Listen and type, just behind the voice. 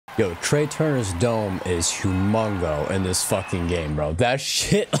Yo, Trey Turner's dome is humongo in this fucking game, bro. That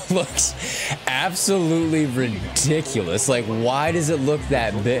shit looks absolutely ridiculous. Like, why does it look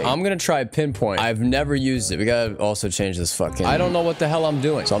that big? I'm gonna try Pinpoint. I've never used it. We gotta also change this fucking... I don't know what the hell I'm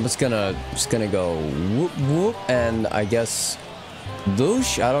doing. So I'm just gonna go whoop whoop, and I guess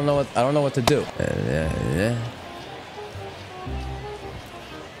douche. I don't know what to do.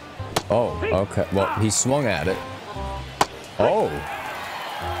 Oh, okay. Well, he swung at it. Oh.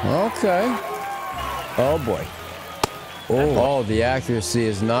 Okay. Oh boy. Oh, the accuracy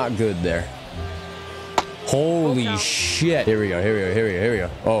is not good there. Holy shit. Here we go.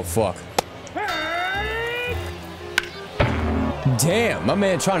 Oh, fuck. Damn, my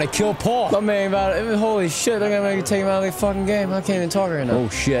man trying to kill Paul. My man about it. Holy shit, they're gonna take him out of the fucking game. I can't even talk right now. Oh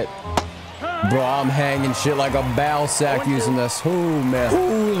shit. Bro, I'm hanging shit like a bowel sack using this. Oh, man.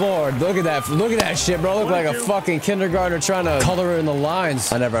 Oh, Lord. Look at that. Look at that shit, bro. Look like a fucking kindergartner trying to color in the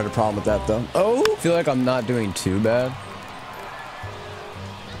lines. I never had a problem with that, though. Oh, I feel like I'm not doing too bad.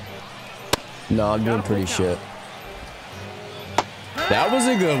 No, I'm doing pretty shit. That was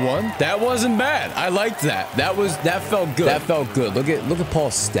a good one. That wasn't bad. I liked that. That felt good. That felt good. Look at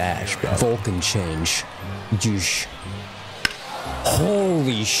Paul's stash, bro. Vulcan change. Juice.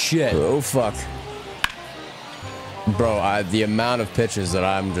 Holy shit. Oh, fuck. Bro, the amount of pitches that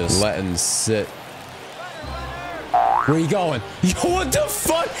I'm just letting sit. Where you going? Yo, what the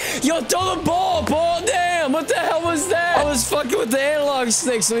fuck? Yo, throw the ball, Paul. Damn, what the hell was that? I was fucking with the analog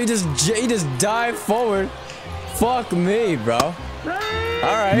stick, so he just dived forward. Fuck me, bro. All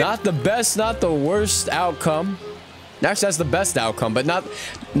right. Not the best, not the worst outcome. Actually, that's the best outcome, but not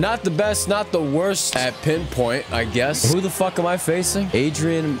the best, not the worst at Pinpoint, I guess. Who the fuck am I facing?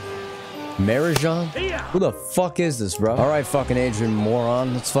 Adrian Marijan? Who the fuck is this, bro? All right, fucking Adrian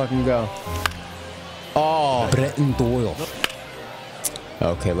moron. Let's fucking go. Oh, Bretton Doyle.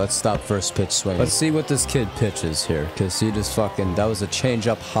 Okay, let's stop first pitch swing. Let's see what this kid pitches here, because he just fucking... That was a change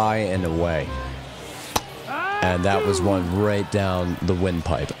up high and away. And that was one right down the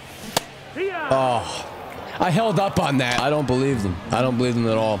windpipe. Oh... I held up on that. I don't believe them. I don't believe them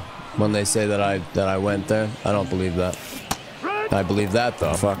at all when they say that I went there. I don't believe that. I believe that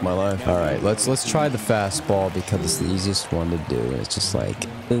though. Fuck my life. All right, let's try the fastball because it's the easiest one to do. It's just like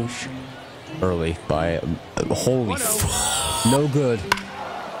oosh. Early by holy fuck. No good.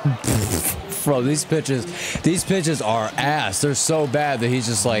 Bro, these pitches are ass. They're so bad that he's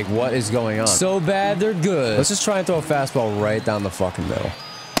just like, what is going on? So bad, they're good. Let's just try and throw a fastball right down the fucking middle.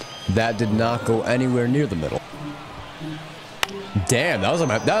 That did not go anywhere near the middle. Damn, that was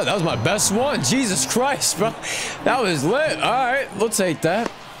my best one. Jesus Christ, bro. That was lit. All right, we'll take that.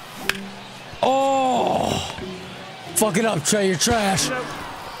 Oh, fuck it up, Trey. You're trash.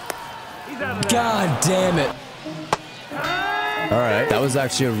 God damn it. All right, that was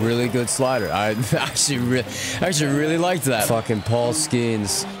actually a really good slider. I actually really liked that. Fucking Paul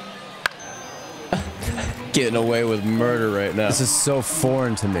Skeens. Getting away with murder right now. This is so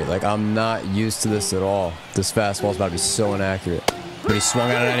foreign to me. Like, I'm not used to this at all. This fastball's about to be so inaccurate. But he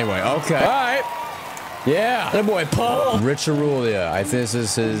swung at it anyway. Okay. All right. Yeah. That boy, Paul. Rich Arulia. I think this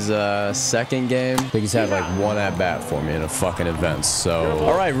is his second game. I think he's had like one at-bat for me in a fucking event. So,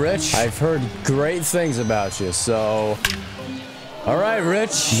 all right, Rich. I've heard great things about you, so... All right,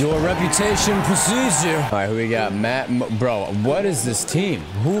 Rich. Your reputation precedes you. All right, who we got? Matt. Bro, what is this team?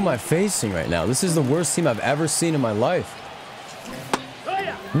 Who am I facing right now? This is the worst team I've ever seen in my life.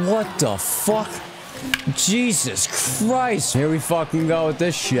 What the fuck? Jesus Christ. Here we fucking go with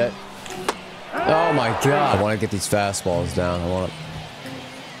this shit. Oh my God. I want to get these fastballs down. I want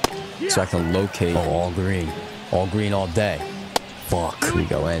it so I can locate. Oh, all green. All green all day. Fuck. Here we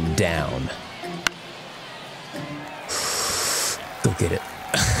go. And down. Go get it.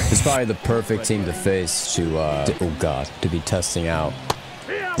 It's probably the perfect team to face to oh God, to be testing out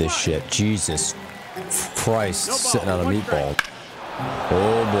this shit. Jesus Christ, sitting on a meatball.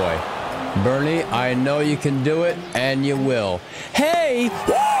 Oh boy. Bernie, I know you can do it, and you will. Hey!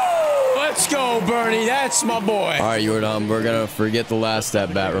 Woo! Let's go, Bernie. That's my boy. All right, Jordan, we're gonna forget the last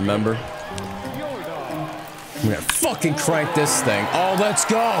at-bat, remember? I'm gonna fucking crank this thing. Oh, let's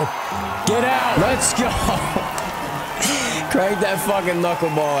go. Get out. Let's go. Crank that fucking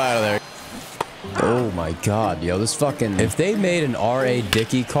knuckleball out of there. Oh my God, yo, this fucking... If they made an R.A.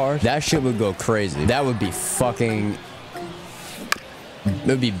 Dickey card, that shit would go crazy. That would be fucking... It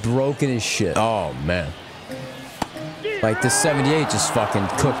would be broken as shit. Oh, man. Like, this 78 just fucking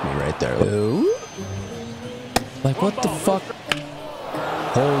cooked me right there. Ooh? Like, what the fuck?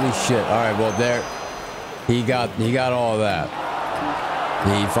 Holy shit. All right, well, there... He got all of that.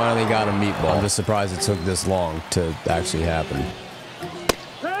 He finally got a meatball. I'm just surprised it took this long to actually happen.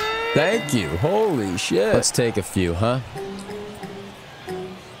 Thank you. Holy shit. Let's take a few, huh?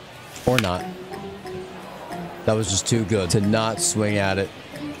 Or not. That was just too good to not swing at it.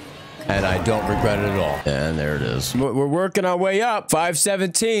 And I don't regret it at all. And there it is. We're working our way up.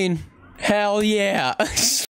 517. Hell yeah.